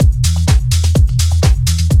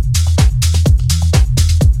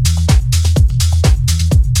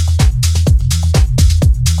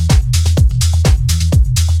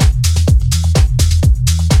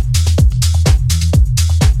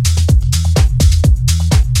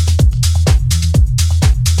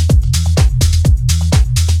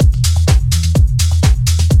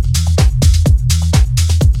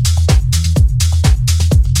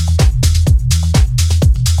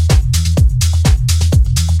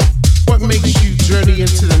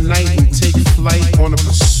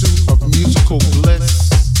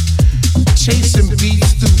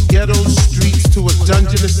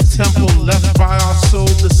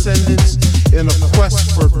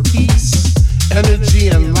energy,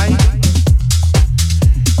 and light.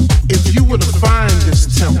 If you were to find this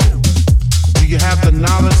temple, do you have the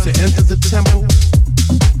knowledge to enter the temple?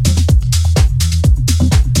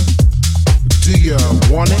 Do you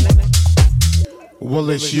want it? Well,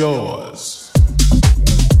 it's yours.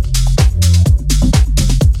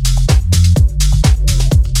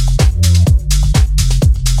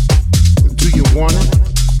 Do you want it?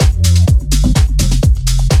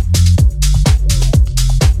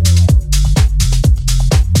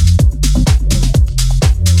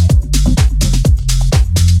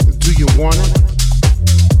 Do you want it?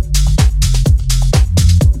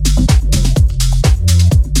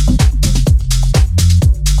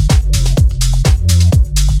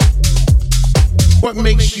 What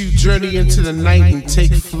makes you journey into the night and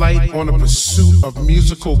take flight on a pursuit of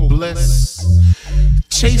musical bliss?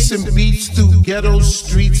 Chasing beats through ghetto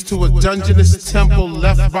streets to a dungeonous temple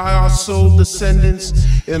left by our soul descendants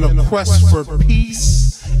in a quest for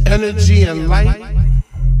peace, energy, and light?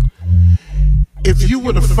 If you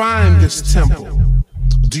were to find this temple,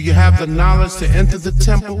 do you have the knowledge to enter the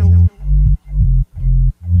temple?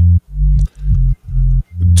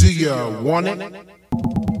 Do you want it?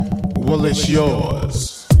 Well, it's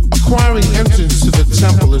yours. Acquiring entrance to the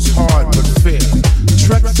temple is hard but fair.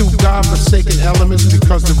 Trek through God-forsaken elements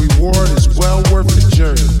because the reward is well worth the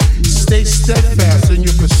journey. Stay steadfast in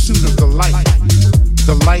your pursuit of the light.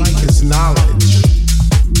 The light is knowledge.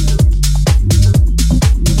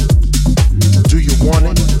 Do you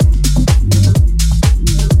want it?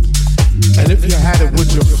 And if you had it,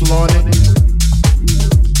 would you flaunt it?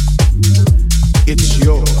 It's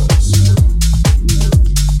yours.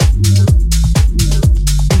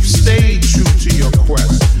 Stay true to your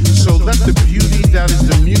quest. So let the beauty that is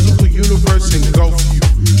the musical universe engulf you.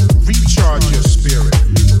 Recharge your spirit,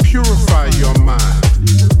 purify your mind,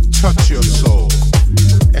 touch your soul,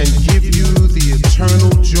 and give you the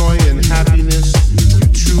eternal joy and happiness you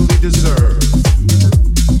truly deserve.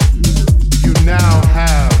 You now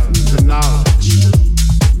have the knowledge.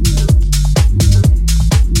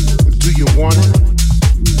 Do you want it?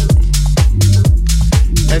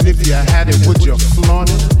 And if you had it, would you flaunt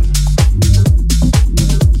it?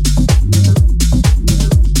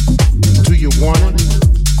 Do you want it?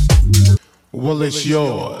 Well, it's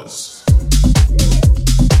yours.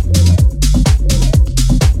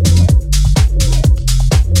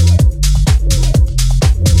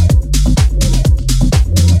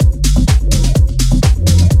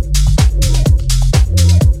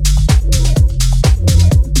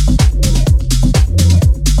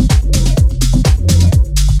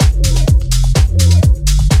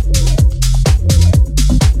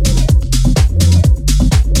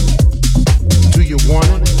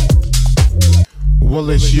 Well,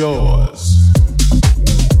 it's yours.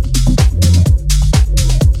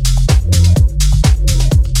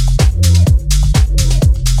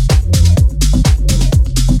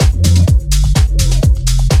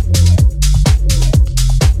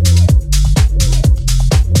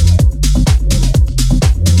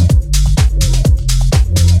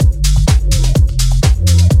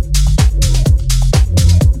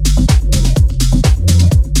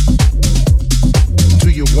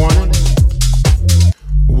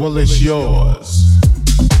 Well, it's yours.